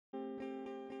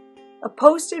A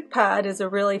Post-it pad is a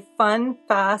really fun,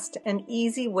 fast, and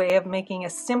easy way of making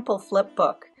a simple flip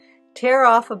book. Tear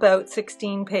off about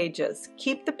 16 pages.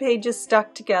 Keep the pages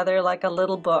stuck together like a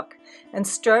little book and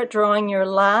start drawing your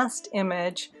last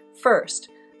image first.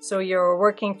 So you're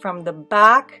working from the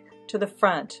back to the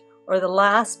front, or the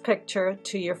last picture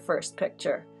to your first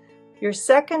picture. Your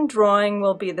second drawing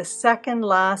will be the second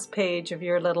last page of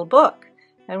your little book.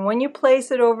 And when you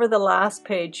place it over the last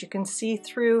page, you can see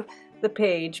through the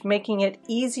page, making it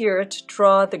easier to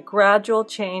draw the gradual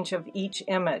change of each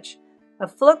image. A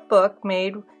flip book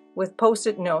made with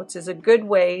Post-it notes is a good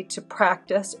way to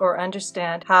practice or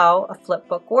understand how a flip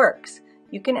book works.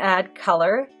 You can add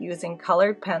color using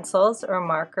colored pencils or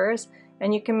markers,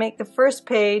 and you can make the first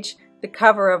page the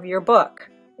cover of your book.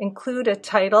 Include a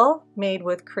title made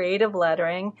with creative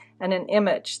lettering and an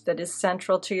image that is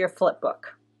central to your flip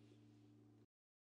book.